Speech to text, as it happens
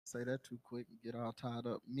Say that too quick and get all tied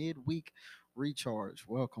up. Midweek recharge.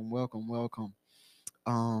 Welcome, welcome, welcome.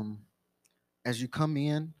 Um, as you come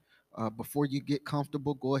in, before you get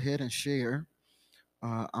comfortable, go ahead and share.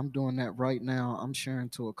 I'm doing that right now. I'm sharing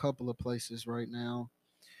to a couple of places right now.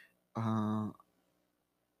 Uh,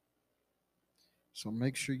 so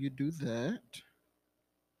make sure you do that.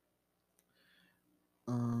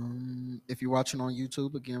 If you're watching on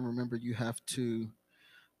YouTube, again, remember you have to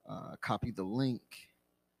copy the link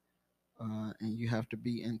and you have to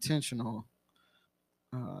be intentional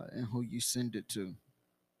in who you send it to.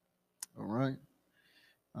 All right.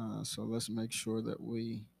 So let's make sure that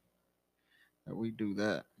we do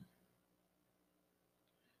that.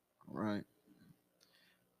 All right.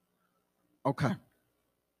 Okay.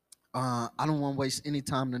 I don't want to waste any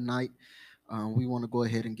time tonight. We want to go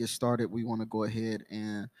ahead and get started. We want to go ahead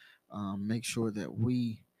and make sure that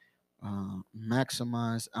we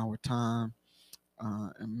maximize our time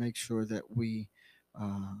and make sure that we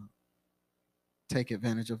uh, take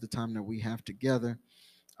advantage of the time that we have together.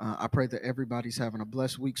 I pray that everybody's having a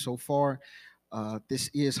blessed week so far. This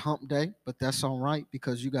is hump day, but that's all right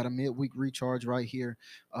because you got a midweek recharge right here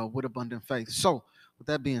with Abundant Faith. So, with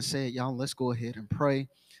that being said, y'all, let's go ahead and pray.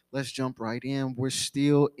 Let's jump right in. We're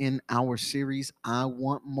still in our series, I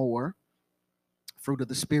Want More, Fruit of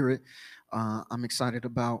the Spirit. I'm excited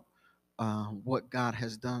about what God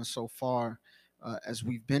has done so far as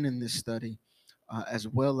we've been in this study, as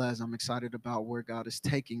well as I'm excited about where God is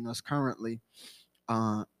taking us currently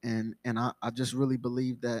and I just really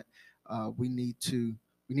believe that we need to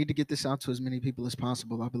get this out to as many people as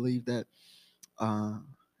possible. I believe that uh,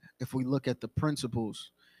 if we look at the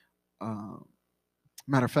principles, uh,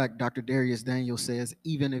 matter of fact, Dr. Darius Daniel says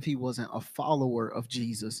even if he wasn't a follower of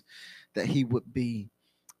Jesus, that he would be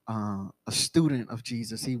a student of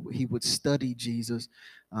Jesus. He would study Jesus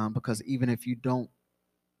because even if you don't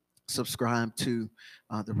subscribe to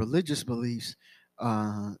the religious beliefs,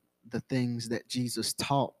 uh, the things that Jesus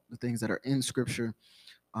taught, the things that are in Scripture,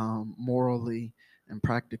 morally and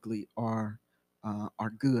practically are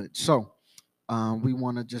good. So we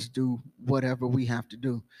want to just do whatever we have to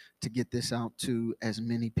do to get this out to as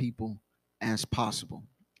many people as possible.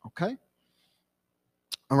 Okay.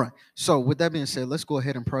 All right. So with that being said, let's go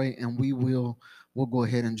ahead and pray, and we'll go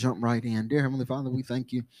ahead and jump right in. Dear Heavenly Father, we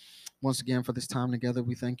thank you once again for this time together.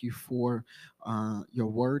 We thank you for your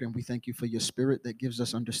word, and we thank you for your spirit that gives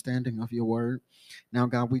us understanding of your word. Now,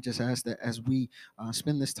 God, we just ask that as we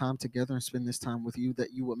spend this time together and spend this time with you,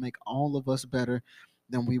 that you would make all of us better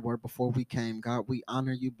than we were before we came. God, we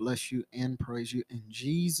honor you, bless you, and praise you in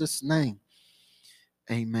Jesus' name.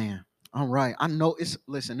 Amen. All right. I know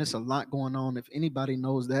listen, it's a lot going on. If anybody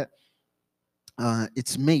knows that,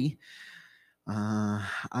 it's me.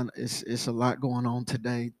 It's a lot going on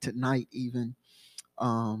today, tonight, even.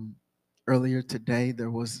 Um, Earlier today,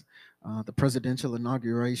 there was the presidential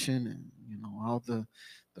inauguration, and all the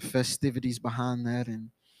festivities behind that, and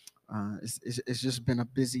it's just been a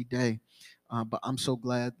busy day. But I'm so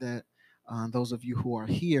glad that those of you who are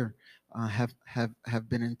here have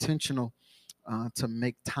been intentional to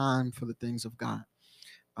make time for the things of God.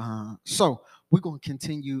 So we're going to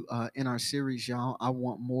continue in our series, y'all. I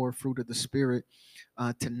want more fruit of the spirit.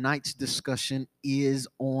 Tonight's discussion is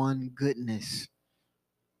on goodness.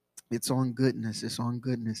 It's on goodness. It's on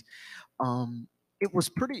goodness. It was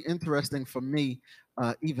pretty interesting for me,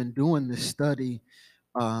 even doing this study.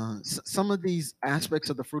 Some of these aspects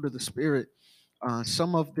of the fruit of the spirit,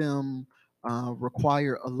 some of them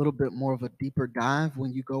require a little bit more of a deeper dive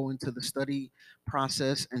when you go into the study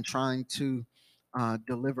process and trying to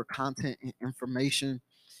deliver content and information.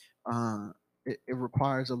 It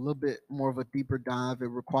requires a little bit more of a deeper dive. It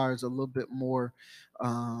requires a little bit more,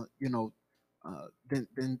 uh, you know,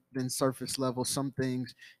 than surface level. Some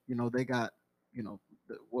things, they got,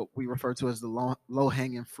 what we refer to as the low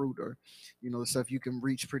hanging fruit, or the stuff you can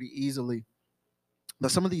reach pretty easily.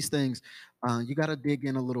 But some of these things, you got to dig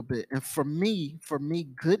in a little bit. And for me,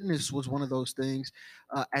 goodness was one of those things,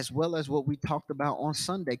 as well as what we talked about on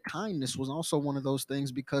Sunday. Kindness was also one of those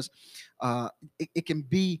things because uh, it can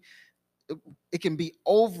be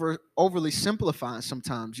overly simplified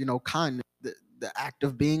sometimes. Kindness, the act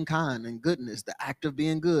of being kind, and goodness, the act of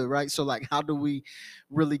being good, right? So, like, how do we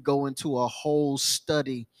really go into a whole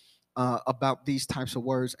study about these types of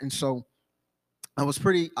words? And so I was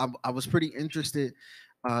pretty interested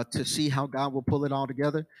to see how God will pull it all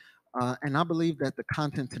together. And I believe that the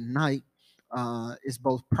content tonight is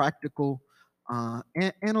both practical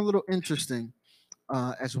and a little interesting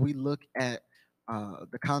as we look at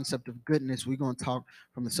the concept of goodness. We're going to talk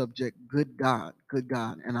from the subject, good God,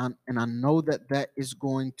 and I know that is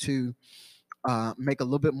going to make a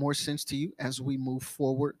little bit more sense to you as we move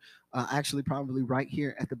forward. Actually, probably right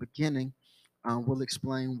here at the beginning, we'll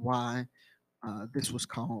explain why this was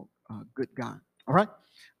called Good God. All right.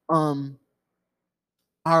 Um,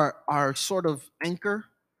 our sort of anchor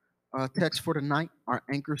text for tonight, our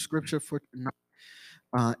anchor scripture for tonight,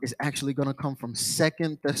 is actually going to come from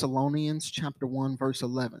Second Thessalonians chapter 1, verse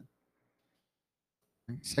 11.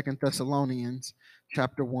 Second Thessalonians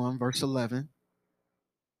chapter 1, verse 11.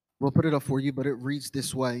 We'll put it up for you, but it reads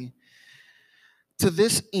this way. To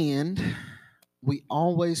this end, we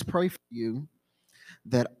always pray for you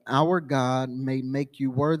that our God may make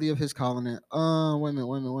you worthy of his calling. Wait a minute,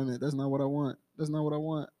 wait a minute, wait a minute. That's not what I want. That's not what I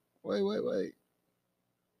want. Wait.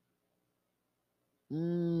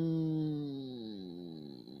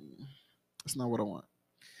 That's not what I want.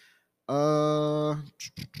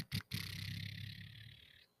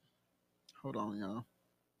 Hold on, y'all.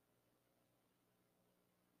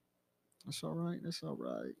 That's all right. That's all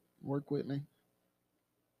right. Work with me.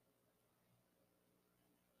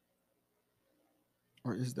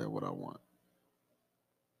 Or is that what I want?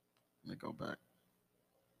 Let me go back.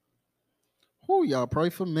 Who y'all pray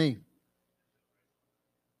for me?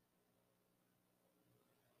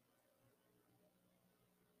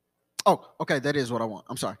 Oh, okay, that is what I want.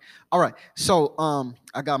 I'm sorry. All right. So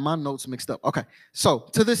I got my notes mixed up. Okay. So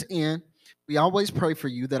to this end, we always pray for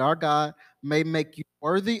you that our God may make you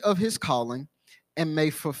worthy of his calling and may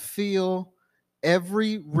fulfill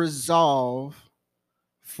every resolve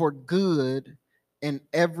for good in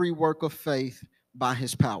every work of faith by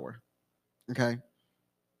his power. Okay.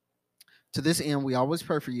 To this end, we always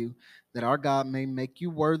pray for you that our God may make you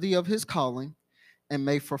worthy of his calling and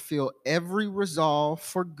may fulfill every resolve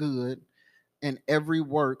for good and every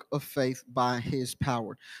work of faith by his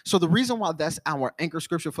power. So the reason why that's our anchor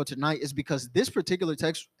scripture for tonight is because this particular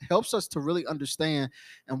text helps us to really understand,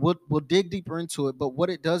 and we'll dig deeper into it, but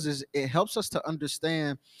what it does is it helps us to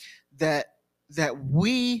understand that that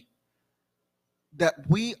we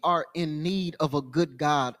are in need of a good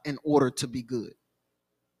God in order to be good.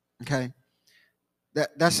 Okay?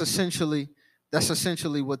 That's essentially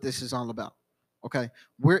what this is all about. Okay?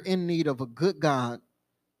 We're in need of a good God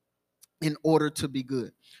in order to be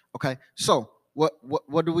good. Okay, so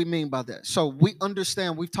what do we mean by that? So we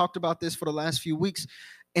understand, we've talked about this for the last few weeks.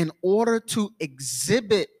 In order to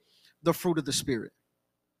exhibit the fruit of the Spirit,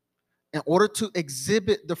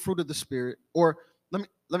 or let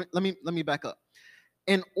me back up.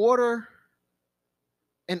 In order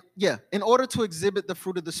to exhibit the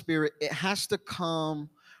fruit of the Spirit, it has to come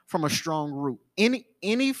from a strong root.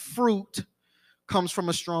 Any fruit comes from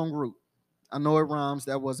a strong root. I know it rhymes.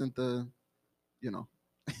 That wasn't the,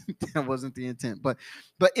 that wasn't the intent. But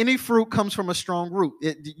any fruit comes from a strong root.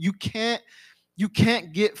 You can't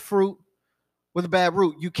get fruit with a bad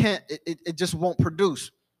root. You can't. It just won't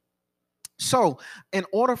produce. So, in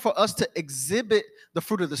order for us to exhibit the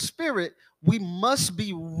fruit of the Spirit, we must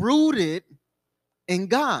be rooted in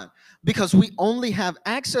God, because we only have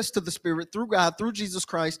access to the Spirit through God, through Jesus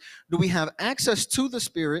Christ. Do we have access to the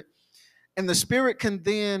Spirit? And the Spirit can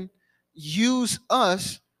then use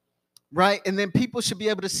us, right? And then people should be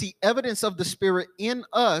able to see evidence of the Spirit in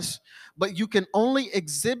us, but you can only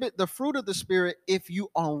exhibit the fruit of the Spirit if you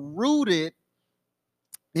are rooted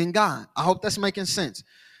in God. I hope that's making sense.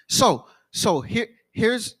 So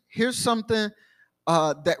here's something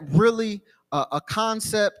that really a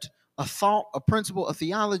concept, a thought, a principle, a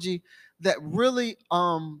theology that really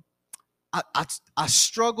I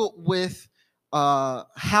struggled with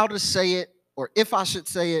how to say it, or if I should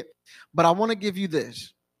say it, but I want to give you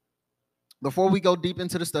this. Before we go deep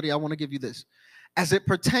into the study, I want to give you this. As it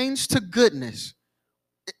pertains to goodness,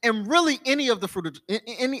 and really any of the fruit of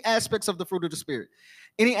any aspects of the fruit of the Spirit,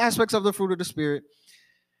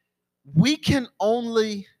 we can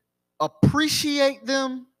only appreciate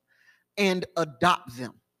them and adopt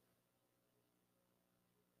them.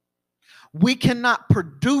 We cannot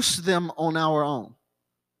produce them on our own.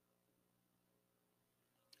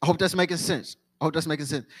 I hope that's making sense.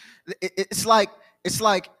 It's like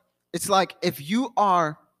if you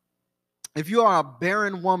are a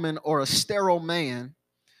barren woman or a sterile man,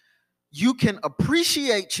 you can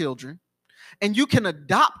appreciate children and you can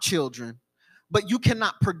adopt children, but you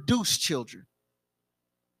cannot produce children.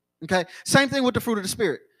 Okay? Same thing with the fruit of the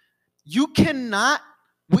Spirit. You cannot,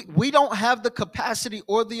 we don't have the capacity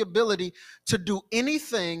or the ability to do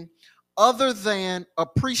anything other than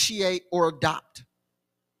appreciate or adopt.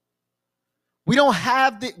 We don't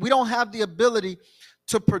have the ability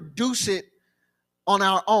to produce it on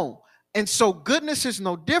our own. And so goodness is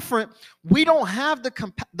no different. We don't have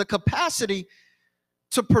the capacity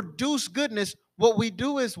to produce goodness. what we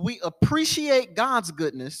do is we appreciate God's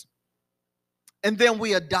goodness and then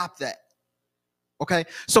we adopt that. Okay?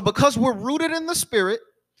 So because we're rooted in the Spirit,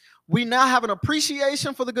 we now have an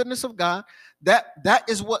appreciation for the goodness of God. That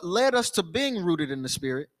is what led us to being rooted in the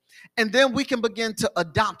Spirit. And then we can begin to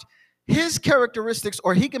adopt his characteristics,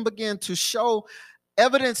 or he can begin to show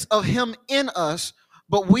evidence of him in us,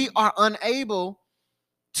 but we are unable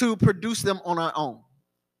to produce them on our own.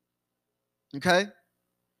 Okay?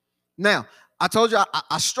 Now, I told you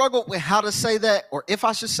I struggled with how to say that, or if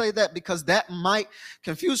I should say that, because that might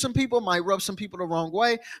confuse some people, might rub some people the wrong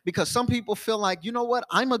way, because some people feel like, you know what,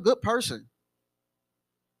 I'm a good person.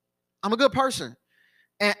 I'm a good person.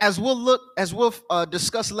 And as we'll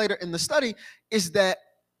discuss later in the study, is that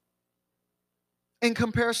in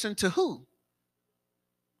comparison to who?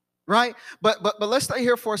 Right? But let's stay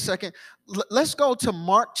here for a second. Let's go to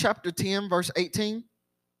Mark chapter 10, verse 18.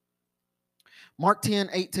 Mark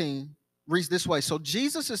 10:18 reads this way. So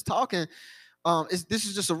Jesus is talking. This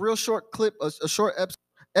is just a real short clip, a short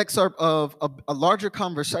excerpt of a larger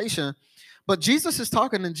conversation. But Jesus is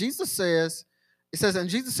talking, and Jesus says, it says, and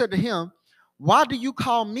Jesus said to him, "Why do you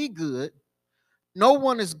call me good? No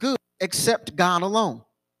one is good except God alone."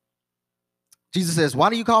 Jesus says, "Why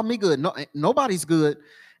do you call me good? No, nobody's good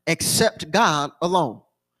except God alone."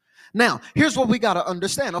 Now, here's what we got to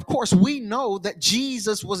understand. Of course, we know that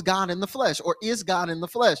Jesus was God in the flesh, or is God in the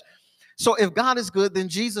flesh. So if God is good, then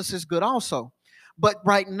Jesus is good also. But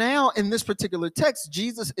right now, in this particular text,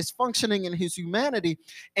 Jesus is functioning in his humanity,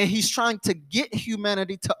 and he's trying to get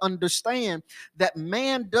humanity to understand that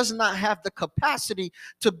man does not have the capacity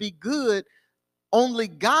to be good. Only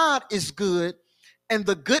God is good, and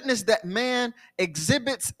the goodness that man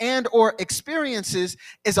exhibits and or experiences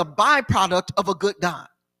is a byproduct of a good God.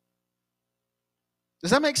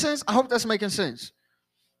 Does that make sense? I hope that's making sense.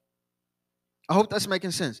 I hope that's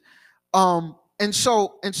making sense. And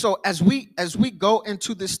so as we go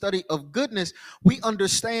into this study of goodness, we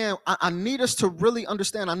understand. I need us to really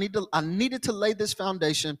understand. I needed to lay this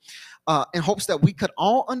foundation in hopes that we could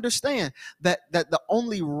all understand that the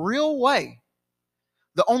only real way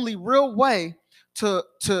to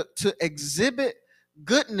exhibit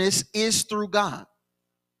goodness is through God.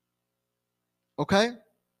 Okay?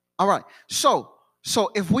 All right. So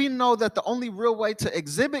if we know that the only real way to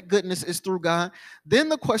exhibit goodness is through God, then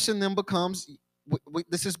the question then becomes,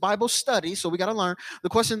 this is Bible study, so we got to learn. The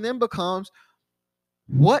question then becomes,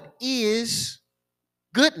 what is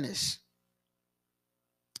goodness?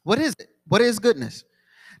 What is it? What is goodness?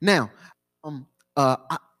 Now,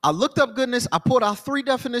 I looked up goodness. I pulled out 3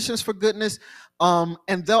 definitions for goodness, and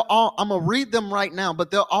I'm gonna read them right now,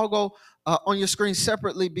 but they'll all go on your screen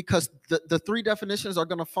separately, because the 3 definitions are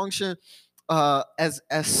going to function as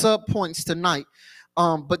sub points tonight.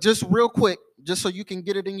 But just real quick, just so you can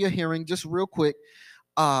get it in your hearing, just real quick,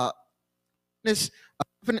 this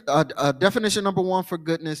definition number 1 for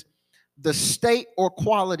goodness: the state or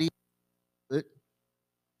quality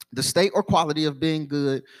of being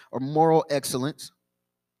good or moral excellence.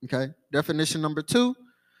 Okay. Definition number 2: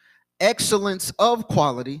 excellence of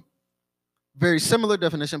quality. Very similar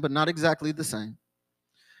definition, but not exactly the same.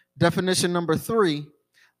 Definition number 3,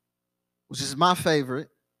 which is my favorite: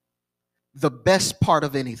 the best part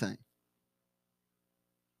of anything.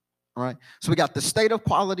 All right. So we got the state of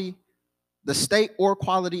quality, the state or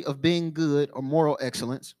quality of being good or moral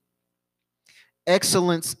excellence,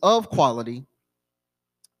 excellence of quality,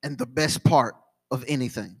 and the best part of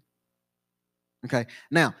anything. Okay.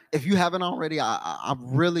 Now, if you haven't already, I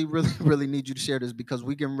really, really, really need you to share this, because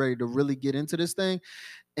we're getting ready to really get into this thing.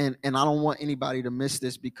 And I don't want anybody to miss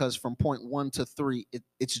this, because from point 1 to 3,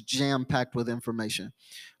 it's jam-packed with information.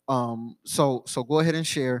 So go ahead and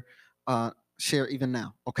share even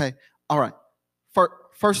now. Okay. All right.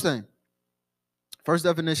 First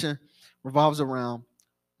definition revolves around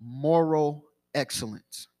moral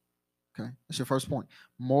excellence. Okay. That's your first point.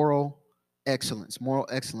 Moral excellence,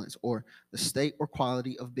 or the state or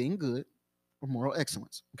quality of being good or moral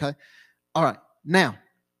excellence. Okay. All right. Now,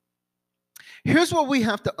 here's what we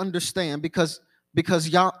have to understand, because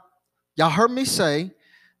y'all heard me say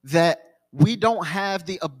that we don't have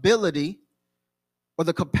the ability or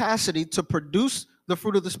the capacity to produce the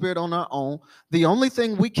fruit of the Spirit on our own. The only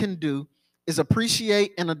thing we can do is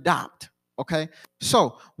appreciate and adopt. Okay.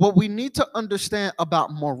 So what we need to understand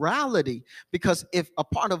about morality, because if a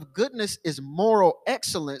part of goodness is moral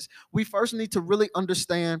excellence, we first need to really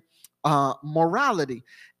understand morality.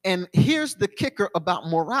 And here's the kicker about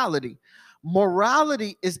morality: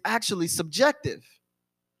 morality is actually subjective.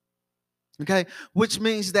 Okay, which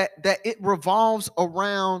means that it revolves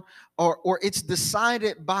around, or it's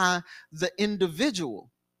decided by the individual.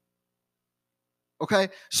 Okay,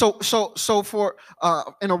 so for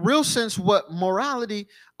in a real sense, what morality,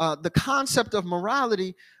 the concept of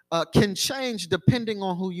morality, can change depending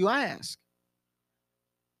on who you ask.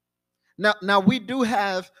 Now we do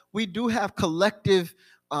have collective,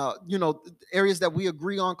 areas that we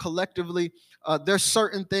agree on collectively. There's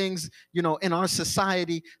certain things, in our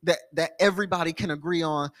society that everybody can agree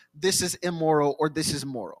on. This is immoral or this is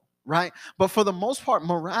moral, right? But for the most part,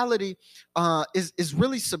 morality is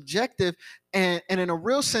really subjective, and in a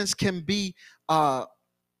real sense uh,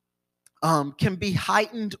 can be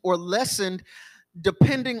heightened or lessened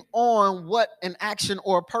depending on what an action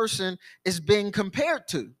or a person is being compared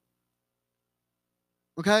to.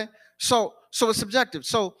 Okay, so it's subjective.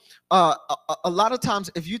 So a lot of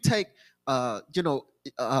times, if you take uh you know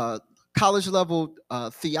uh college level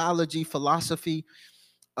theology, philosophy,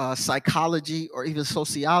 psychology, or even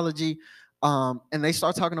sociology, and they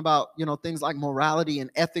start talking about things like morality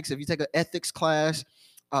and ethics, if you take an ethics class,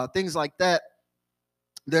 things like that,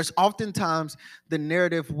 there's oftentimes the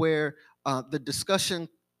narrative where the discussion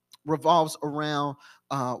revolves around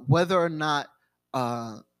whether or not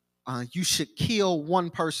you should kill one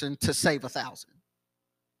person to save 1,000.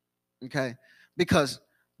 Okay, because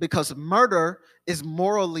murder is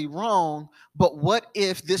morally wrong, but what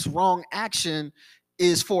if this wrong action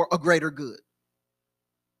is for a greater good,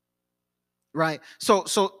 right? So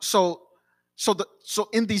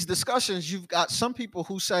in these discussions, you've got some people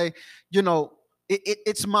who say,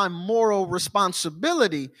 it's my moral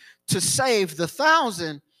responsibility to save the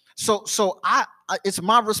 1,000. So it's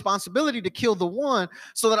my responsibility to kill the one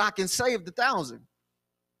so that I can save the 1,000.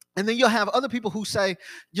 And then you'll have other people who say,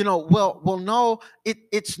 well, no,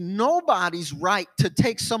 it's nobody's right to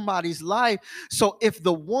take somebody's life. So if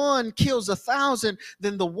the one kills 1,000,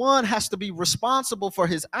 then the one has to be responsible for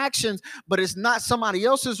his actions, but it's not somebody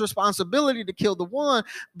else's responsibility to kill the one,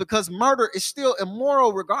 because murder is still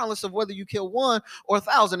immoral regardless of whether you kill one or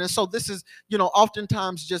 1,000. And so this is,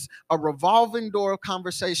 oftentimes just a revolving door of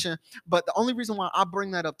conversation. But the only reason why I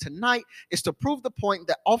bring that up tonight is to prove the point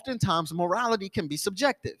that oftentimes morality can be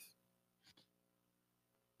subjective.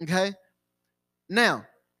 Okay. Now,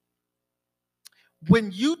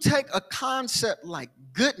 when you take a concept like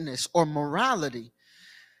goodness or morality,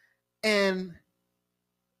 and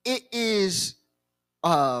it is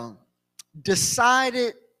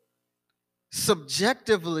decided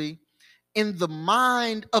subjectively in the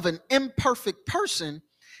mind of an imperfect person,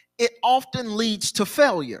 it often leads to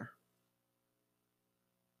failure.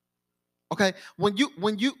 Okay, when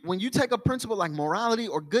you take a principle like morality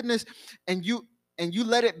or goodness, and you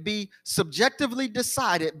let it be subjectively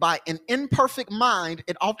decided by an imperfect mind,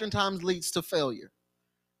 it oftentimes leads to failure.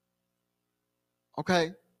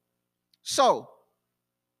 Okay, so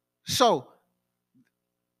so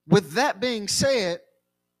with that being said,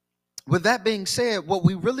 what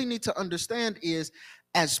we really need to understand is,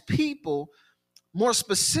 as people, more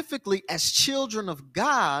specifically as children of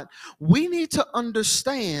God, we need to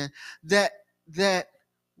understand that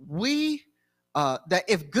we that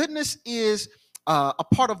if goodness is a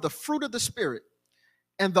part of the fruit of the Spirit,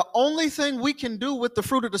 and the only thing we can do with the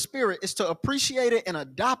fruit of the Spirit is to appreciate it and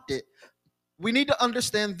adopt it, we need to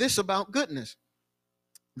understand this about goodness.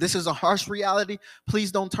 This is a harsh reality.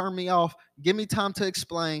 Please don't turn me off. Give me time to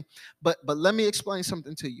explain. But let me explain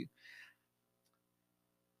something to you.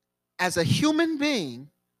 As a human being,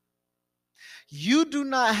 you do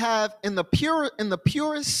not have, in the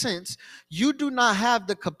purest sense, you do not have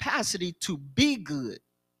the capacity to be good.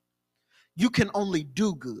 You can only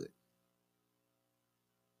do good.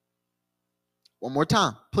 One more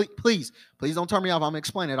time. Please don't turn me off. I'm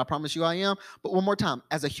explaining it. I promise you I am. But one more time.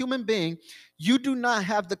 As a human being, you do not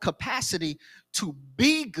have the capacity to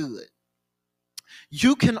be good.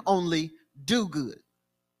 You can only do good.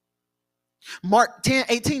 Mark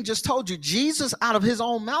 10:18 just told you, Jesus out of his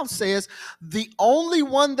own mouth says, the only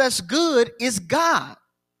one that's good is God.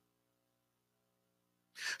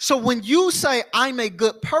 So when you say I'm a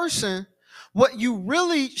good person, what you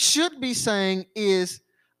really should be saying is,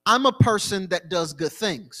 I'm a person that does good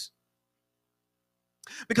things.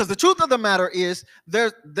 Because the truth of the matter is,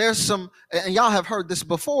 there's some, and y'all have heard this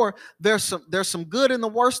before, there's some good in the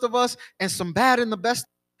worst of us and some bad in the best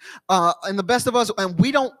of us, and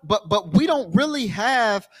we don't really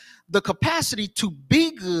have the capacity to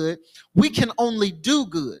be good. We can only do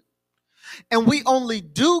good, and we only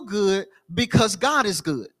do good because God is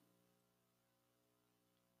good.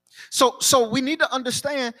 So we need to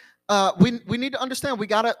understand. We need to understand. We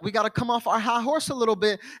gotta come off our high horse a little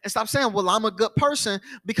bit and stop saying, "Well, I'm a good person,"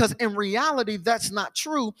 because in reality, that's not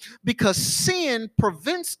true. Because sin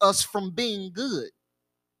prevents us from being good.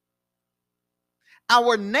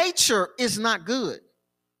 Our nature is not good.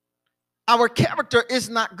 Our character is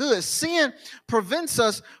not good. Sin prevents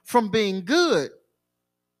us from being good.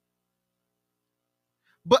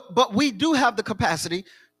 But we do have the capacity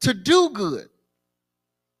to do good.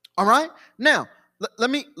 All right? Now,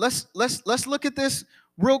 let's look at this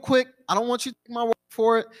real quick. I don't want you to take my word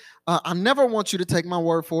for it. I never want you to take my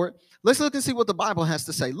word for it. Let's look and see what the Bible has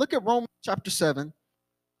to say. Look at Romans chapter 7.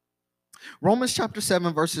 Romans chapter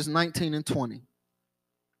 7, verses 19 and 20.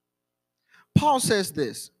 Paul says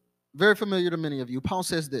this, very familiar to many of you. Paul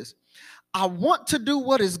says this: I want to do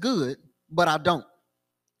what is good, but I don't.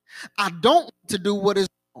 I don't want to do what is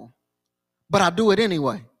wrong, but I do it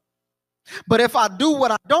anyway. But if I do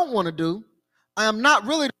what I don't want to do, I am not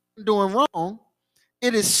really doing wrong.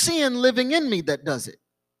 It is sin living in me that does it.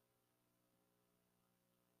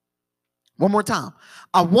 One more time.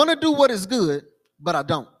 I want to do what is good, but I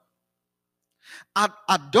don't. I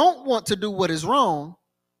don't want to do what is wrong,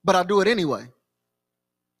 but I do it anyway.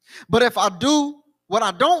 But if I do what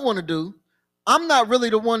I don't want to do, I'm not really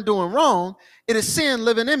the one doing wrong. It is sin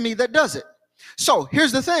living in me that does it. So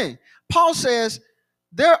here's the thing. Paul says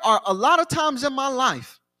there are a lot of times in my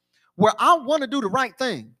life where I want to do the right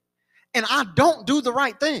thing and I don't do the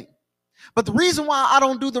right thing. But the reason why I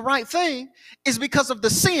don't do the right thing is because of the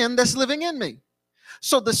sin that's living in me.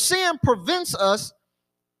 So the sin prevents us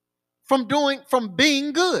from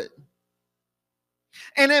being good.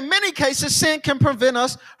 And in many cases, sin can prevent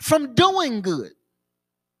us from doing good.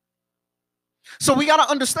 So we got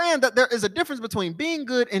to understand that there is a difference between being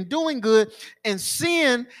good and doing good, and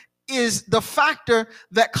sin is the factor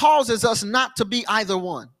that causes us not to be either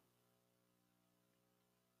one.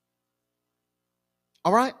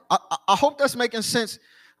 All right? I hope that's making sense.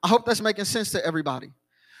 I hope that's making sense to everybody.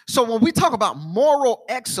 So when we talk about moral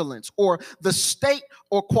excellence or the state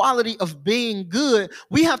or quality of being good,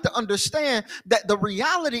 we have to understand that the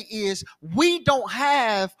reality is we don't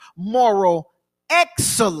have moral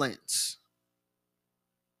excellence.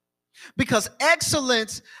 Because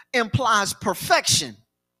excellence implies perfection.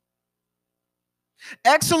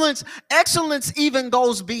 Excellence even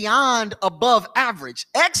goes beyond above average.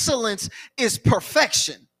 Excellence is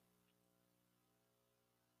perfection.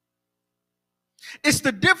 It's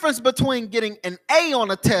the difference between getting an A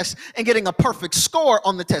on a test and getting a perfect score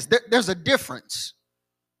on the test. There's a difference.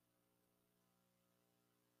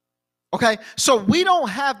 Okay, so we don't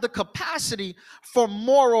have the capacity for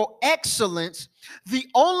moral excellence. The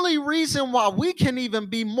only reason why we can even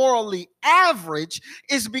be morally average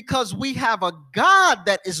is because we have a God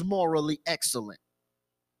that is morally excellent.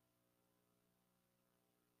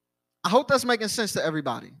 I hope that's making sense to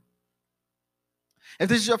everybody. If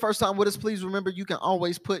this is your first time with us, please remember you can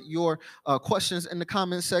always put your questions in the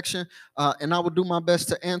comment section, and I will do my best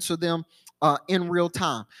to answer them in real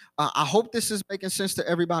time. I hope this is making sense to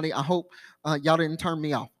everybody. I hope y'all didn't turn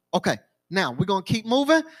me off. Okay, now we're going to keep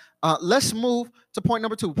moving. Let's move to point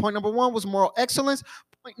number 2. Point number 1 was moral excellence.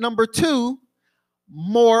 Point number 2,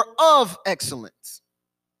 more of excellence.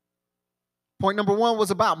 Point number 1 was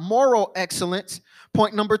about moral excellence.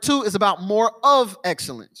 Point number 2 is about more of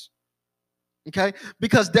excellence. Okay,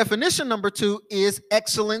 because definition number 2 is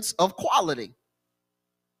excellence of quality.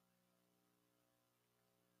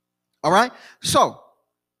 All right, so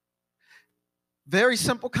very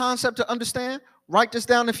simple concept to understand. Write this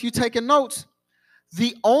down if you're taking notes.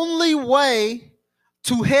 The only way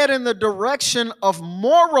to head in the direction of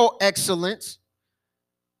moral excellence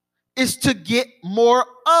is to get more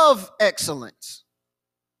of excellence.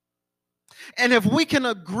 And if we can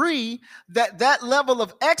agree that that level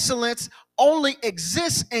of excellence only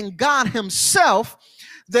exists in God Himself,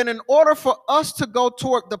 then in order for us to go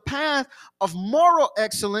toward the path of moral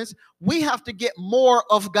excellence, we have to get more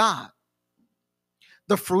of God.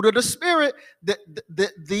 The fruit of the Spirit,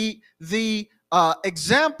 the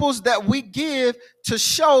examples that we give to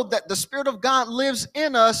show that the Spirit of God lives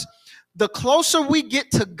in us, the closer we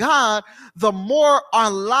get to God, the more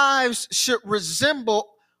our lives should resemble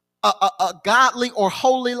a godly or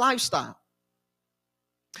holy lifestyle.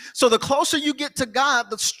 So the closer you get to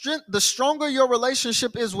God, the stronger your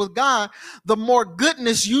relationship is with God, the more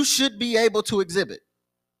goodness you should be able to exhibit.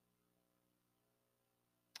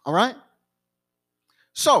 All right?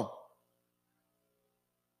 So,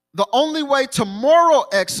 the only way to moral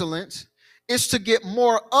excellence is to get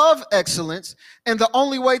more of excellence, and the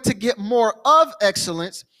only way to get more of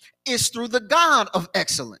excellence is through the God of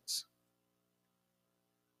excellence.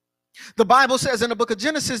 The Bible says in the book of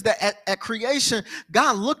Genesis that at creation,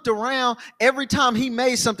 God looked around every time He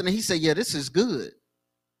made something and He said, yeah, this is good.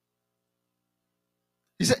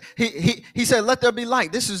 He said, let there be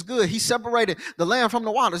light. This is good. He separated the land from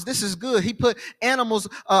the waters. This is good. He put animals,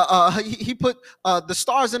 he put the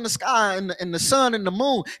stars in the sky and the sun and the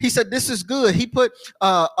moon. He said, this is good. He put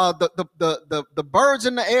the birds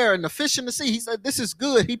in the air and the fish in the sea. He said, this is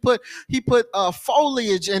good. He put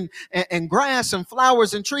foliage and grass and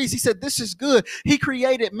flowers and trees. He said, this is good. He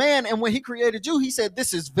created man. And when he created you, he said,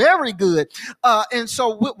 this is very good. And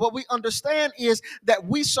so what we understand is that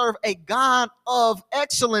we serve a God of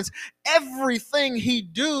excellence. Everything he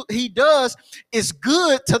does is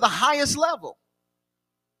good to the highest level.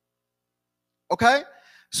 Okay?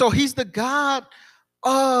 So he's the God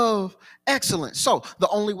of excellence. So the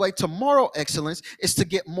only way to moral excellence is to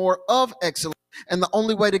get more of excellence. And the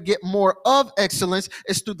only way to get more of excellence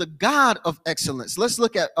is through the God of excellence. Let's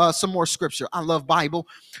look at some more scripture. I love Bible.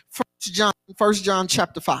 1 John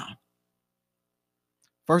chapter 5.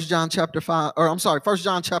 1 John chapter 5, or I'm sorry, 1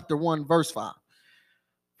 John chapter 1, verse 5.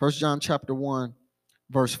 1 John chapter 1,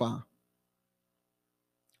 verse 5.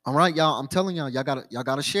 All right, y'all. I'm telling y'all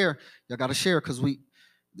gotta share. Y'all gotta share because we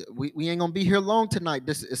ain't gonna be here long tonight.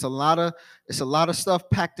 It's a lot of stuff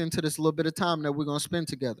packed into this little bit of time that we're gonna spend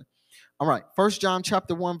together. All right, 1 John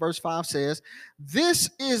chapter 1, verse 5 says, this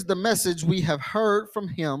is the message we have heard from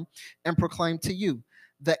him and proclaimed to you,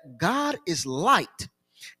 that God is light,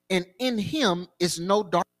 and in him is no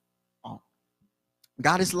darkness.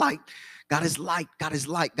 God is light. God is light. God is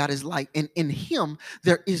light. God is light. And in him,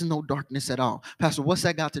 there is no darkness at all. Pastor, what's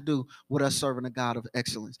that got to do with us serving a God of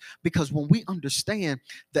excellence? Because when we understand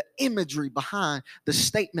the imagery behind the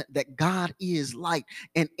statement that God is light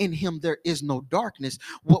and in him there is no darkness,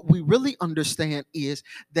 what we really understand is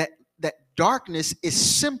that darkness is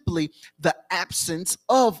simply the absence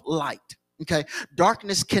of light. Okay,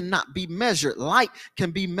 darkness cannot be measured. Light can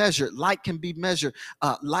be measured. Light can be measured.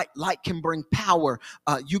 Light can bring power.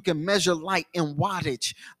 You can measure light in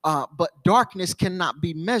wattage, but darkness cannot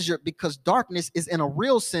be measured because darkness is, in a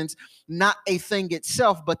real sense, not a thing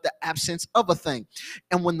itself, but the absence of a thing.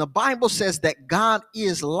 And when the Bible says that God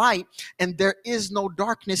is light and there is no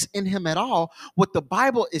darkness in him at all, what the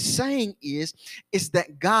Bible is saying is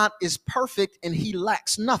that God is perfect and he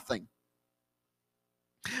lacks nothing.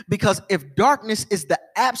 Because if darkness is the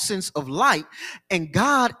absence of light and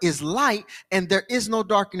God is light and there is no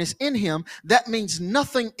darkness in him, that means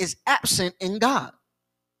nothing is absent in God.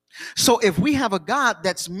 So if we have a God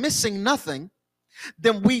that's missing nothing,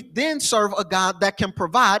 then we then serve a God that can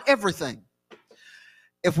provide everything.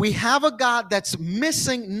 If we have a God that's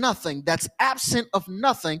missing nothing, that's absent of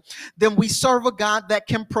nothing, then we serve a God that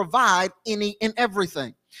can provide any and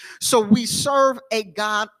everything. So we serve a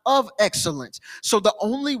God of excellence. So the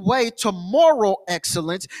only way to moral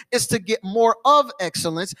excellence is to get more of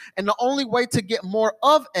excellence. And the only way to get more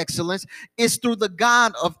of excellence is through the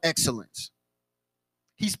God of excellence.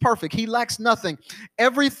 He's perfect. He lacks nothing.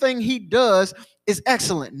 Everything he does is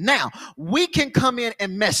excellent. Now, we can come in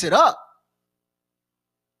and mess it up.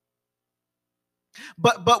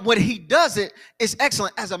 But when he does it, it's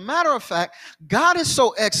excellent. As a matter of fact, God is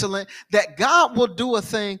so excellent that God will do a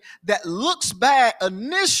thing that looks bad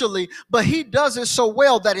initially, but he does it so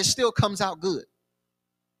well that it still comes out good.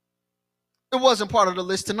 It wasn't part of the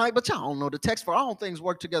list tonight, but y'all don't know the text. For all things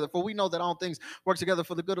work together. For we know that all things work together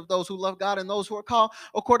for the good of those who love God and those who are called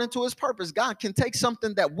according to his purpose. God can take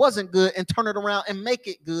something that wasn't good and turn it around and make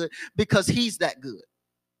it good because he's that good.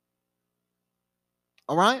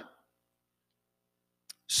 All right?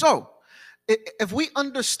 So, if we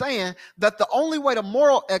understand that the only way to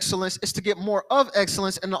moral excellence is to get more of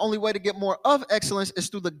excellence, and the only way to get more of excellence is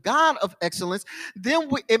through the God of excellence, then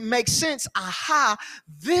it makes sense. Aha,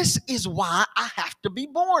 this is why I have to be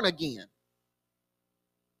born again.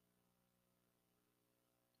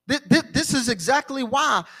 This is exactly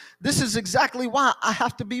why. This is exactly why I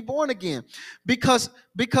have to be born again. Because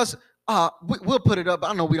we'll put it up.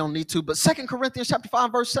 I know we don't need to, but 2 Corinthians chapter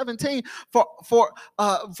 5, verse 17, for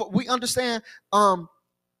we understand one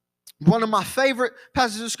of my favorite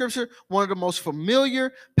passages of scripture, one of the most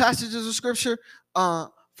familiar passages of scripture,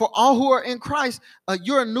 for all who are in Christ,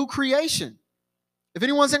 you're a new creation. If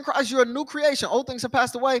anyone's in Christ, you're a new creation. Old things have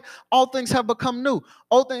passed away. All things have become new.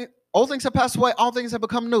 Old things have passed away. All things have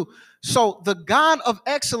become new. So the God of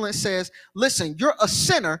excellence says, listen, you're a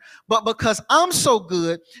sinner, but because I'm so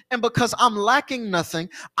good and because I'm lacking nothing,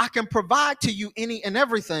 I can provide to you any and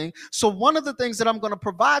everything. So one of the things that I'm going to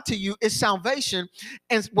provide to you is salvation.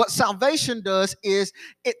 And what salvation does is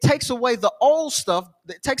it takes away the old stuff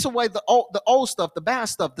It takes away the old stuff, the bad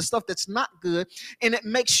stuff, the stuff that's not good, and it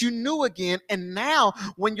makes you new again. And now,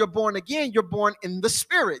 when you're born again, you're born in the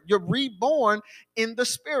Spirit. You're reborn in the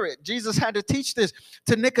Spirit. Jesus had to teach this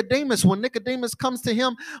to Nicodemus when Nicodemus comes to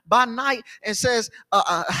him by night and says,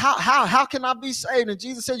 how can I be saved? And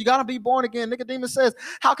Jesus said, you got to be born again. Nicodemus says,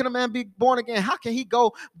 how can a man be born again? How can he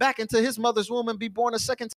go back into his mother's womb and be born a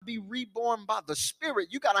second time? Be reborn by the Spirit.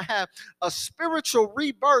 You got to have a spiritual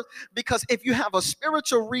rebirth, because if you have a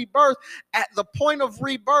spiritual rebirth, at the point of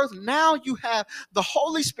rebirth, now you have the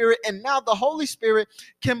Holy Spirit, and now the Holy Spirit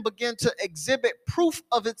can begin to exhibit proof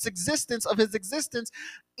of its existence, of his existence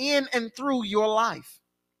in and through your life.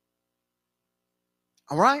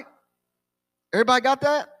 All right? Everybody got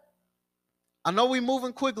that? I know we're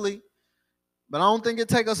moving quickly, but I don't think it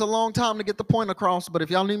take us a long time to get the point across. But if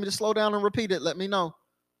y'all need me to slow down and repeat it, let me know.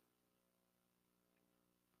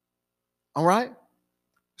 All right?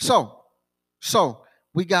 So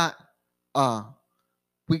we got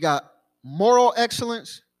moral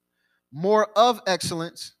excellence, more of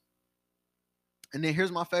excellence, and then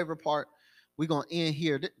here's my favorite part. We're going to end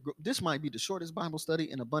here. This might be the shortest Bible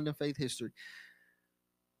study in Abundant Faith history.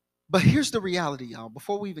 But here's the reality, y'all.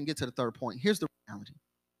 Before we even get to the third point, here's the reality.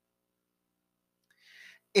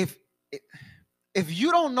 If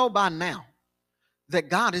you don't know by now that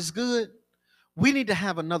God is good, we need to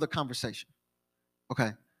have another conversation.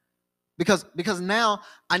 Okay? Because now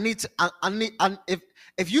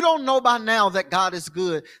if you don't know by now that God is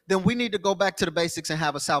good, then we need to go back to the basics and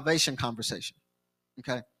have a salvation conversation.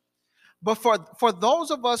 Okay? But for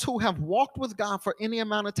those of us who have walked with God for any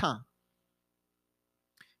amount of time,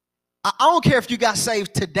 I don't care if you got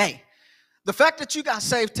saved today. The fact that you got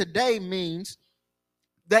saved today means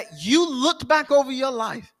that you looked back over your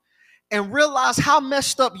life and realized how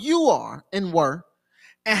messed up you are and were,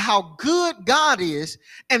 and how good God is,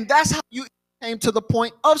 and that's how you came to the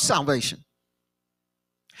point of salvation.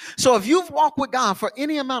 So if you've walked with God for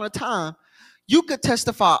any amount of time, you could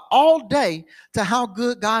testify all day to how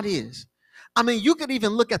good God is. I mean, you could even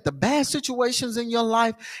look at the bad situations in your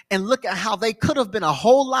life and look at how they could have been a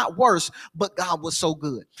whole lot worse, but God was so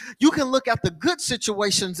good. You can look at the good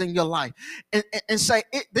situations in your life and say,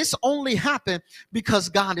 this only happened because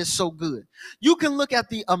God is so good. You can look at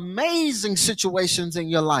the amazing situations in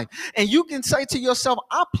your life and you can say to yourself,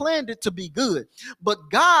 I planned it to be good, but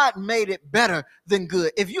God made it better than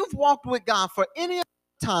good. If you've walked with God for any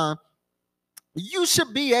time, you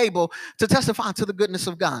should be able to testify to the goodness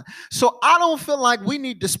of God. So I don't feel like we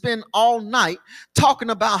need to spend all night talking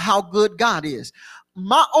about how good God is.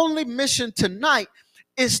 My only mission tonight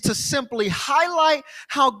is to simply highlight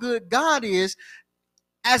how good God is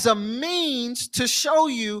as a means to show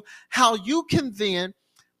you how you can then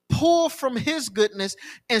pull from his goodness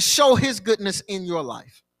and show his goodness in your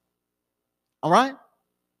life. All right?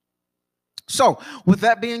 So with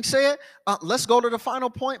that being said, let's go to the final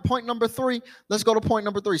point. Point number 3. Let's go to point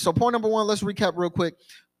number 3. So point number 1, let's recap real quick.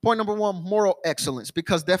 Point number 1, moral excellence,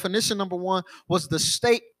 because definition number 1 was the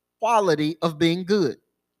state quality of being good.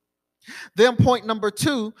 Then point number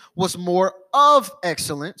 2 was more of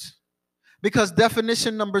excellence, because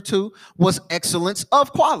definition number 2 was excellence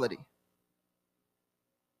of quality.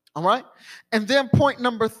 All right. And then point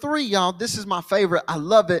number 3, y'all, this is my favorite. I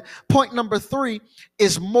love it. Point number 3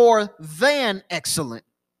 is more than excellent,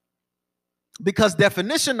 because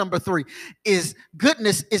definition number 3 is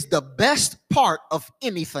goodness is the best part of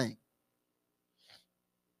anything.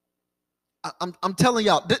 I'm telling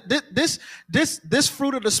y'all, this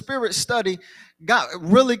fruit of the Spirit study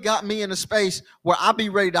really got me in a space where I be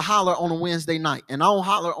ready to holler on a Wednesday night, and I don't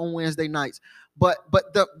holler on Wednesday nights. But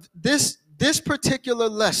this particular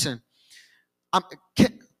lesson,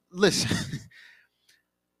 listen,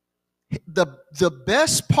 the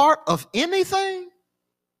best part of anything,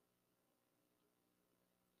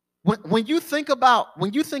 when you think about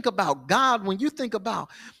God, when you think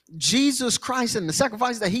about Jesus Christ and the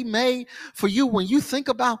sacrifice that he made for you, when you think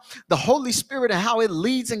about the Holy Spirit and how it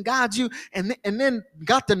leads and guides you, and then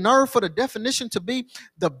got the nerve for the definition to be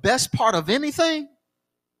the best part of anything.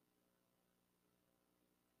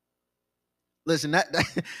 Listen, that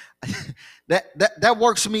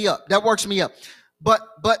works me up. That works me up.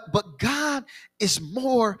 But God is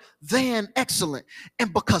more than excellent.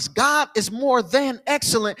 And because God is more than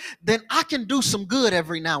excellent, then I can do some good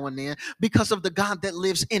every now and then because of the God that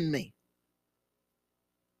lives in me.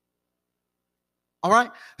 All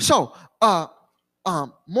right? So,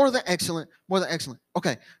 more than excellent, more than excellent.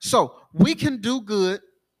 Okay, so we can do good.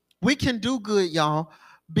 We can do good, y'all,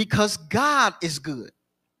 because God is good.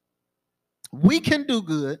 We can do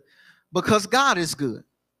good because God is good.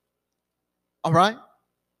 All right?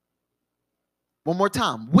 One more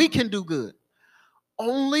time. We can do good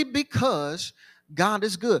only because God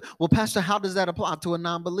is good. Well, Pastor, how does that apply to a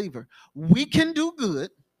non-believer? We can do good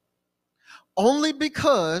only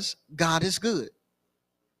because God is good.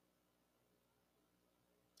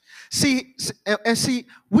 See,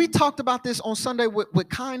 we talked about this on Sunday with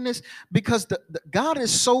kindness, because God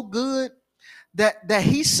is so good that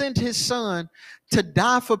he sent his son to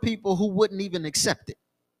die for people who wouldn't even accept it.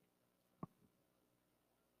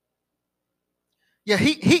 Yeah,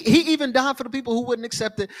 he even died for the people who wouldn't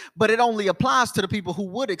accept it, but it only applies to the people who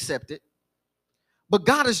would accept it. But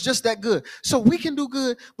God is just that good. So we can do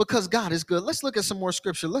good because God is good. Let's look at some more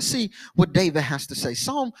scripture. Let's see what David has to say.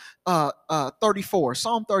 Psalm 34,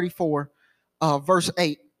 verse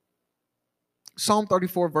 8. Psalm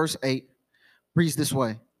 34, verse 8 reads this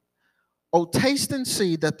way. Oh, taste and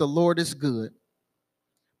see that the Lord is good.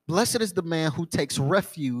 Blessed is the man who takes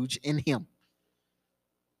refuge in him.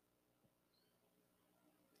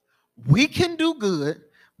 We can do good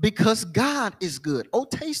because God is good. Oh,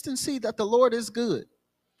 taste and see that the Lord is good.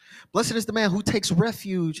 Blessed is the man who takes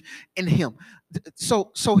refuge in him.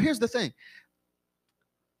 So here's the thing.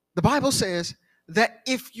 The Bible says that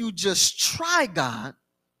if you just try God,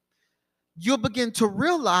 you'll begin to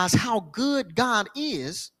realize how good God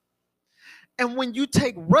is. And when you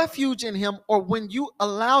take refuge in him, or when you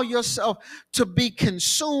allow yourself to be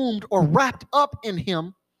consumed or wrapped up in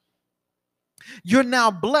him, you're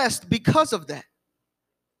now blessed because of that.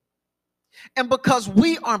 And because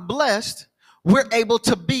we are blessed, we're able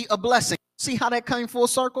to be a blessing. See how that came full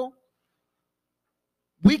circle?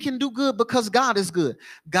 We can do good because God is good.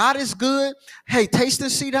 God is good. Hey, taste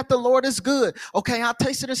and see that the Lord is good. Okay, I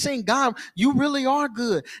tasted and seen. God, you really are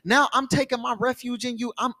good. Now I'm taking my refuge in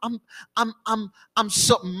you. I'm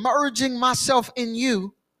submerging myself in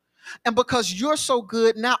you. And because you're so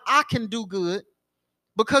good, now I can do good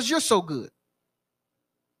because you're so good.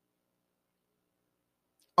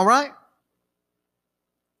 All right?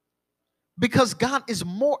 Because God is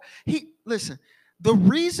more. Listen, the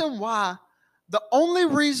only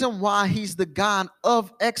reason why he's the God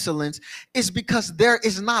of excellence is because there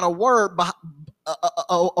is not a word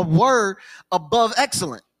above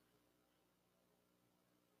excellent.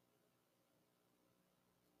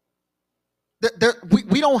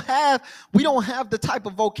 We don't have the type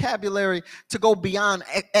of vocabulary to go beyond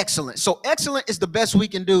excellent. So excellent is the best we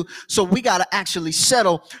can do. So we got to actually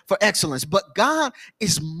settle for excellence. But God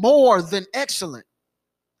is more than excellent.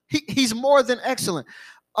 He's more than excellent.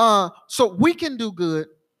 So we can do good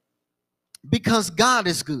because God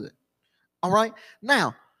is good. All right.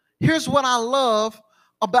 Now, here's what I love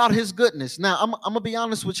about his goodness. Now, I'm going to be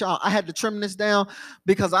honest with y'all. I had to trim this down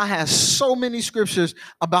because I have so many scriptures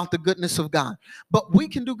about the goodness of God. But we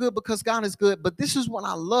can do good because God is good. But this is what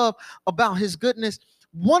I love about his goodness.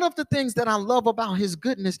 One of the things that I love about his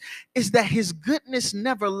goodness is that his goodness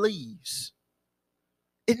never leaves.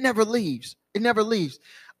 It never leaves. It never leaves.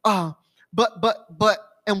 And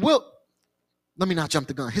let me not jump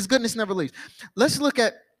the gun. His goodness never leaves. Let's look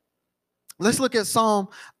at Psalm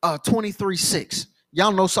 23:6.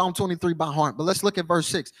 Y'all know Psalm 23 by heart, but let's look at verse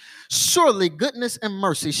 6. Surely goodness and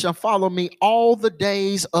mercy shall follow me all the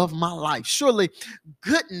days of my life. Surely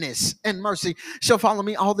goodness and mercy shall follow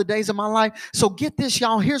me all the days of my life. So get this,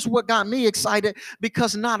 y'all. Here's what got me excited,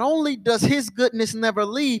 because not only does his goodness never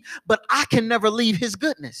leave, but I can never leave his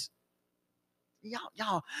goodness.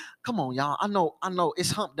 Y'all, come on, y'all. I know it's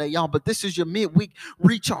hump day, y'all, but this is your midweek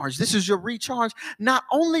recharge. This is your recharge. Not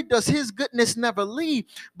only does his goodness never leave,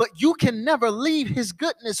 but you can never leave his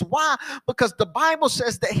goodness. Why? Because the Bible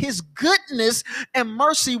says that his goodness and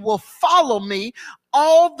mercy will follow me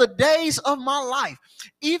all the days of my life.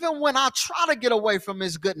 Even when I try to get away from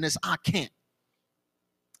his goodness, I can't.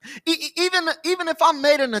 Even if I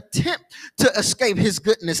made an attempt to escape his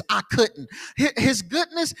goodness, I couldn't. His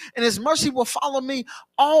goodness and his mercy will follow me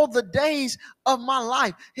all the days of my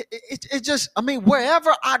life. It just,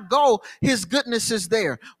 wherever I go, his goodness is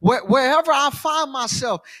there. Wherever I find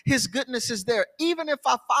myself, his goodness is there. Even if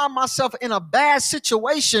I find myself in a bad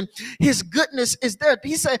situation, his goodness is there.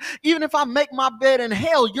 He said, even if I make my bed in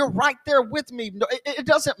hell, you're right there with me. It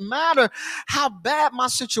doesn't matter how bad my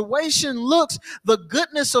situation looks. The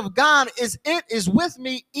goodness of God is with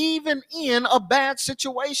me even in a bad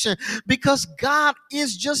situation, because God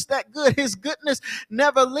is just that good. His goodness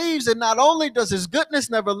never leaves, and not only does his goodness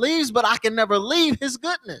never leaves, but I can never leave his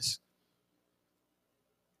goodness.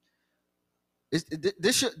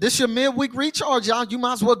 This your midweek recharge, y'all. You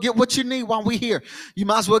might as well get what you need while we here. You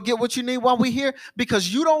might as well get what you need while we here, because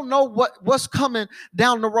you don't know what's coming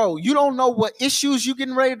down the road. You don't know what issues you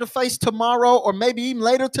getting ready to face tomorrow, or maybe even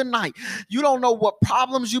later tonight. You don't know what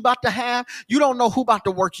problems you about to have. You don't know who about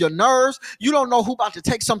to work your nerves. You don't know who about to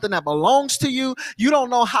take something that belongs to you. You don't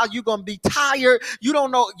know how you're gonna be tired. You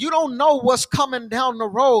don't know what's coming down the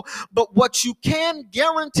road. But what you can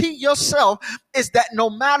guarantee yourself is that no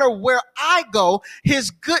matter where I go,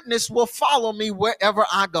 his goodness will follow me wherever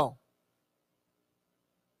I go.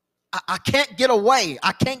 I can't get away.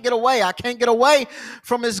 I can't get away. I can't get away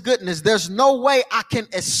from his goodness. There's no way I can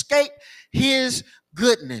escape his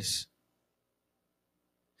goodness.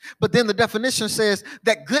 But then the definition says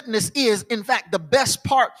that goodness is, in fact, the best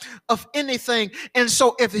part of anything. And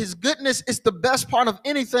so if his goodness is the best part of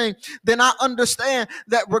anything, then I understand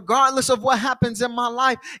that regardless of what happens in my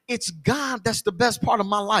life, it's God that's the best part of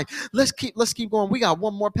my life. Let's keep going. We got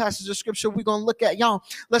one more passage of scripture we're going to look at, y'all.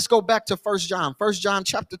 Let's go back to 1 John. 1 John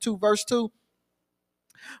chapter 2, verse 2.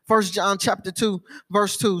 1 John chapter 2,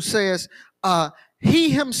 verse 2 says, he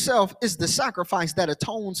himself is the sacrifice that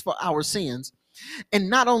atones for our sins. And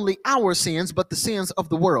not only our sins, but the sins of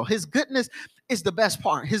the world. His goodness is the best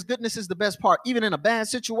part. His goodness is the best part. Even in a bad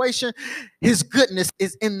situation, his goodness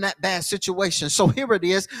is in that bad situation. So here it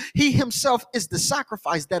is. He himself is the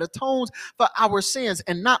sacrifice that atones for our sins.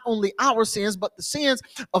 And not only our sins, but the sins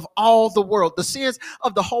of all the world. The sins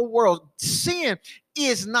of the whole world. Sin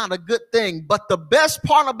is not a good thing. But the best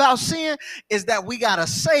part about sin is that we got a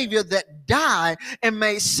Savior that died and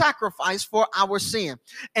made sacrifice for our sin.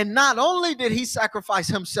 And not only did he sacrifice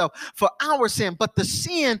himself for our sin, but the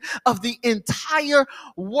sin of the entire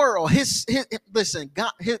world. Listen,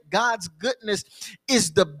 God's goodness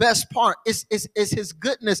is the best part. Is his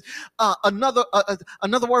goodness.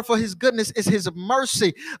 Another word for his goodness is his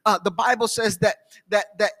mercy. The Bible says that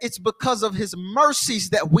it's because of his mercies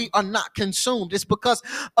that we are not consumed. It's because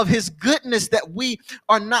of his goodness that we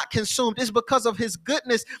are not consumed. It's because of his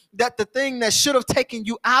goodness that the thing that should have taken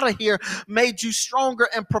you out of here made you stronger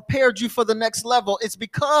and prepared you for the next level. It's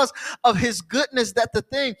because of his goodness that the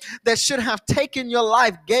thing that should have taken your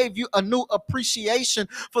life gave you a new appreciation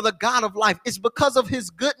for the God of life. It's because of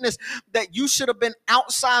his goodness that you should have been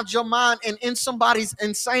outside your mind and in somebody's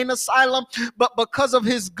insane asylum, but because of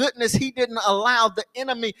his goodness, he didn't allow the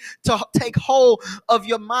enemy to take hold of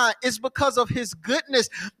your mind. It's because of his goodness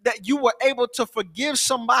that you were able to forgive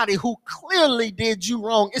somebody who clearly did you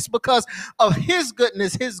wrong. It's because of his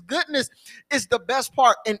goodness. His goodness is the best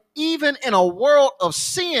part. And even in a world of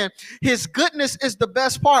sin, his goodness is the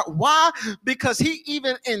best part. Why? Because he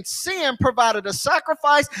even in sin provided a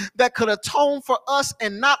sacrifice that could atone for us,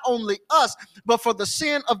 and not only us, but for the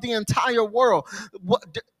sin of the entire world.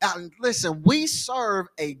 Listen, we serve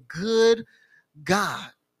a good God.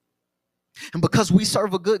 And because we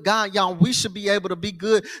serve a good God, y'all, we should be able to be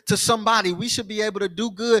good to somebody. We should be able to do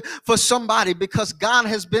good for somebody, because God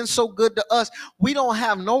has been so good to us. We don't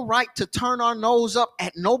have no right to turn our nose up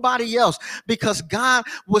at nobody else, because God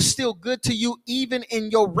was still good to you even in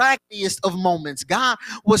your raggiest of moments. God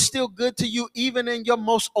was still good to you even in your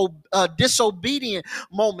most disobedient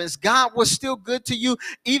moments. God was still good to you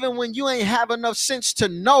even when you ain't have enough sense to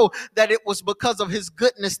know that it was because of his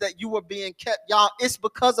goodness that you were being kept. Y'all, it's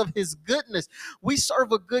because of his goodness. We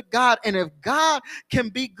serve a good God, and if God can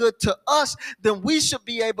be good to us, then we should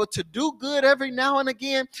be able to do good every now and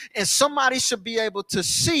again, and somebody should be able to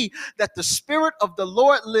see that the Spirit of the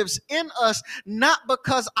Lord lives in us, not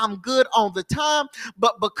because I'm good all the time,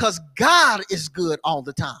 but because God is good all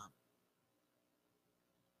the time.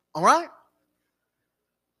 All right?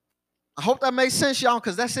 I hope that makes sense, y'all,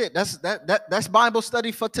 because that's it. That's Bible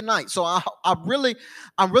study for tonight. So I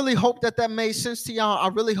really hope that made sense to y'all. I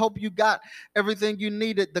really hope you got everything you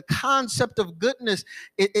needed. The concept of goodness,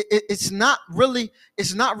 it's not really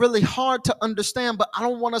hard to understand, but I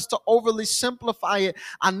don't want us to overly simplify it.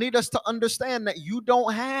 I need us to understand that you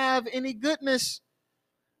don't have any goodness.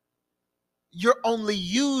 You're only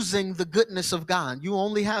using the goodness of God. You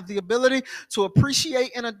only have the ability to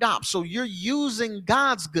appreciate and adopt. So you're using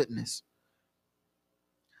God's goodness.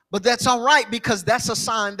 But that's all right, because that's a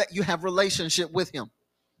sign that you have relationship with him.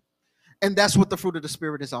 And that's what the fruit of the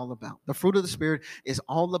Spirit is all about. The fruit of the Spirit is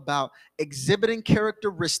all about exhibiting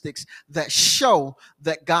characteristics that show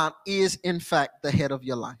that God is, in fact, the head of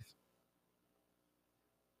your life.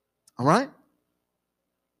 All right?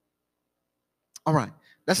 All right.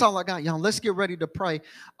 That's all I got, y'all. Let's get ready to pray.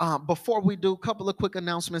 Before we do, a couple of quick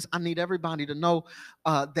announcements. I need everybody to know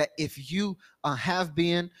that if you have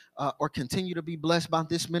been or continue to be blessed by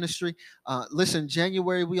this ministry, listen,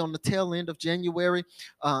 January, we on the tail end of January.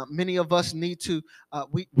 Many of us need to,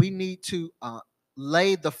 we need to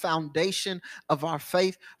lay the foundation of our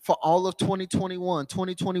faith for all of 2021.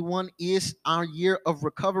 2021 is our year of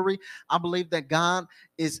recovery. I believe that God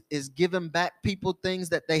is giving back people things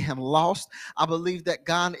that they have lost. I believe that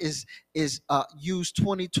God is used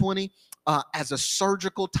 2020 as a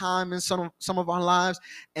surgical time in some of our lives,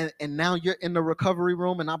 and now you're in the recovery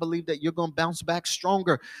room, and I believe that you're going to bounce back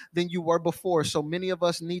stronger than you were before. So many of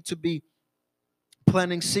us need to be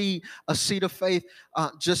planting a seed of faith,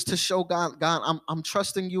 just to show God, I'm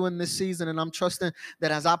trusting you in this season, and I'm trusting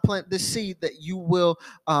that as I plant this seed, that you will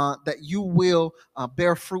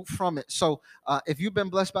bear fruit from it. So if you've been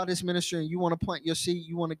blessed by this ministry and you want to plant your seed,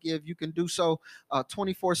 you want to give, you can do so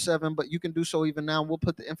 24/7, but you can do so even now. We'll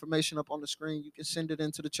put the information up on the screen. You can send it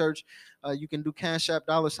into the church. You can do Cash App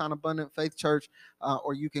 $ Abundant Faith Church,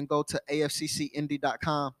 or you can go to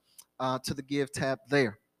afccindy.com to the give tab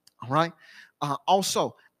there. All right.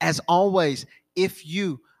 Also, as always, if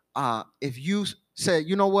you say,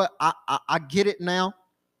 you know what, I get it now,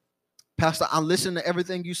 Pastor, I listened to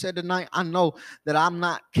everything you said tonight. I know that I'm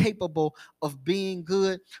not capable of being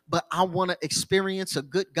good, but I want to experience a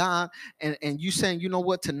good God. And you saying, you know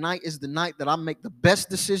what, tonight is the night that I make the best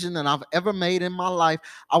decision that I've ever made in my life.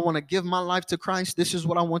 I want to give my life to Christ. This is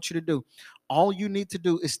what I want you to do. All you need to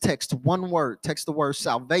do is text one word. Text the word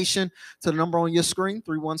salvation to the number on your screen,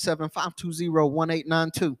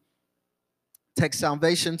 317-520-1892. Text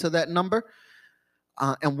salvation to that number.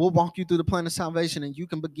 And we'll walk you through the plan of salvation, and you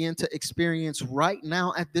can begin to experience right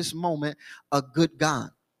now at this moment a good God.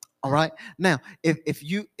 All right. Now, if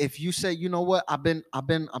you say, you know what, I've been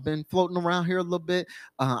floating around here a little bit.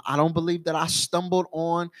 I don't believe that I stumbled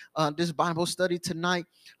on this Bible study tonight.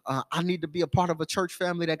 I need to be a part of a church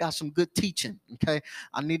family that got some good teaching. Okay.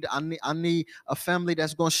 I need a family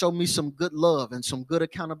that's going to show me some good love and some good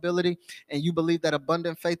accountability. And you believe that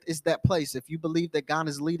Abundant Faith is that place. If you believe that God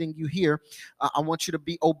is leading you here, I want you to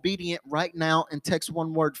be obedient right now and text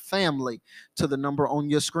one word, family, to the number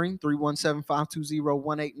on your screen,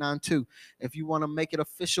 317-520-1892. If you want to make it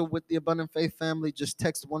official with the Abundant Faith family, just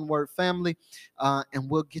text one word, family, and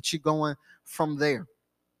we'll get you going from there.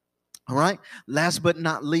 All right. Last but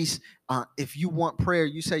not least, if you want prayer,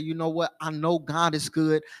 you say, you know what, I know God is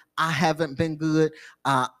good. I haven't been good.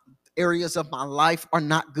 Areas of my life are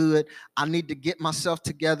not good. I need to get myself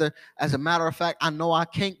together. As a matter of fact, I know I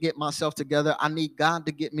can't get myself together. I need God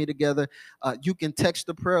to get me together. You can text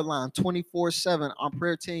the prayer line 24/7. Our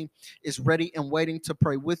prayer team is ready and waiting to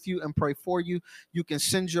pray with you and pray for you. You can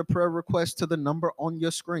send your prayer request to the number on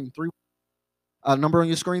your screen, number on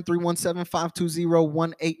your screen,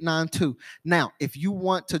 317-520-1892. Now, if you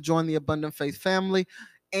want to join the Abundant Faith family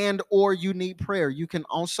and or you need prayer, you can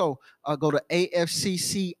also go to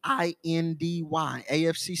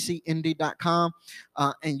afccindy.com,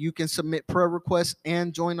 and you can submit prayer requests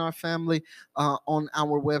and join our family on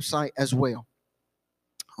our website as well.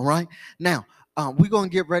 All right. Now, we're going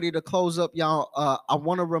to get ready to close up, y'all. I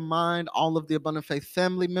want to remind all of the Abundant Faith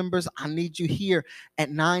family members, I need you here at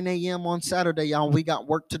 9 a.m. on Saturday, y'all. We got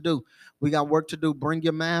work to do. Bring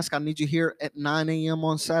your mask. I need you here at 9 a.m.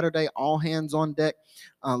 on Saturday. All hands on deck.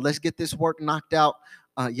 Let's get this work knocked out.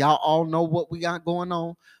 Y'all all know what we got going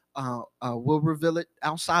on. We'll reveal it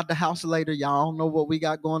outside the house later. Y'all know what we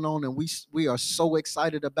got going on, and we are so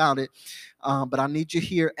excited about it. But I need you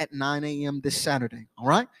here at 9 a.m. this Saturday. All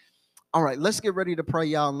right. All right, let's get ready to pray,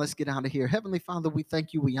 y'all, and let's get out of here. Heavenly Father, we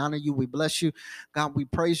thank you, we honor you, we bless you. God, we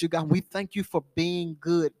praise you. God, we thank you for being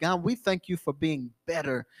good. God, we thank you for being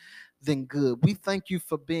better than good. We thank you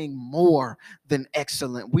for being more than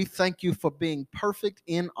excellent. We thank you for being perfect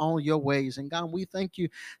in all your ways. And God, we thank you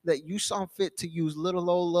that you saw fit to use little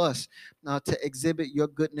old us to exhibit your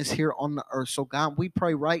goodness here on the earth. So God, we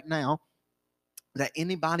pray right now that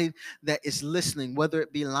anybody that is listening, whether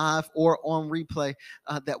it be live or on replay,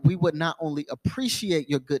 that we would not only appreciate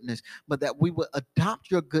your goodness, but that we would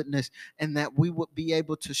adopt your goodness, and that we would be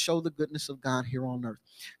able to show the goodness of God here on earth.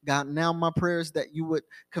 God, now my prayer is that you would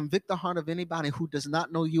convict the heart of anybody who does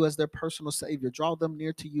not know you as their personal Savior. Draw them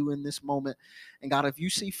near to you in this moment. And God, if you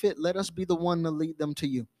see fit, let us be the one to lead them to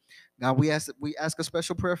you. God, we ask a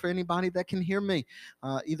special prayer for anybody that can hear me,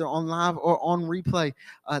 either on live or on replay,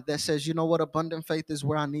 that says, you know what, Abundant Faith is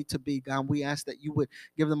where I need to be. God, we ask that you would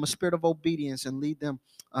give them a spirit of obedience and lead them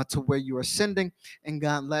to where you are sending. And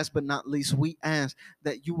God, last but not least, we ask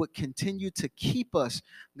that you would continue to keep us.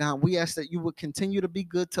 God, we ask that you would continue to be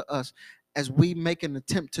good to us as we make an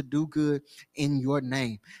attempt to do good in your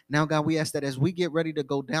name. Now, God, we ask that as we get ready to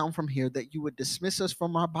go down from here, that you would dismiss us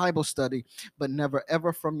from our Bible study, but never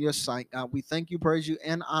ever from your sight. God, we thank you, praise you,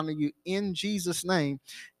 and honor you in Jesus' name.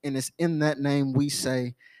 And it's in that name we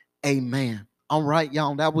say, amen. All right,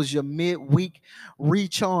 y'all, that was your midweek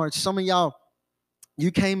recharge. Some of y'all, you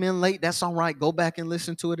came in late. That's all right. Go back and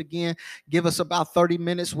listen to it again. Give us about 30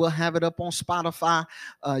 minutes. We'll have it up on Spotify.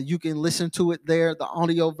 You can listen to it there, the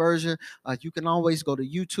audio version. You can always go to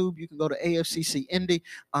YouTube. You can go to AFCC Indy.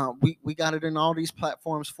 We got it in all these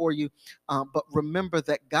platforms for you. But remember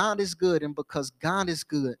that God is good. And because God is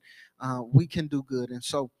good, we can do good. And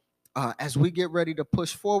so, as we get ready to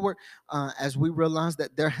push forward, as we realize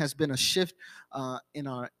that there has been a shift in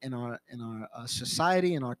our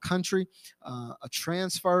society, in our country, a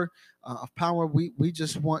transfer of power. We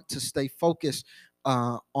just want to stay focused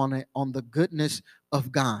on the goodness of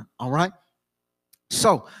God. All right.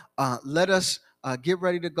 So let us get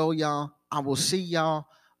ready to go, y'all. I will see y'all.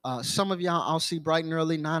 Some of y'all I'll see bright and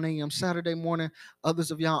early 9 a.m. Saturday morning. Others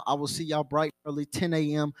of y'all I will see y'all bright and early 10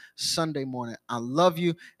 a.m. Sunday morning. I love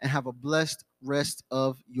you and have a blessed rest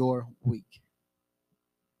of your week.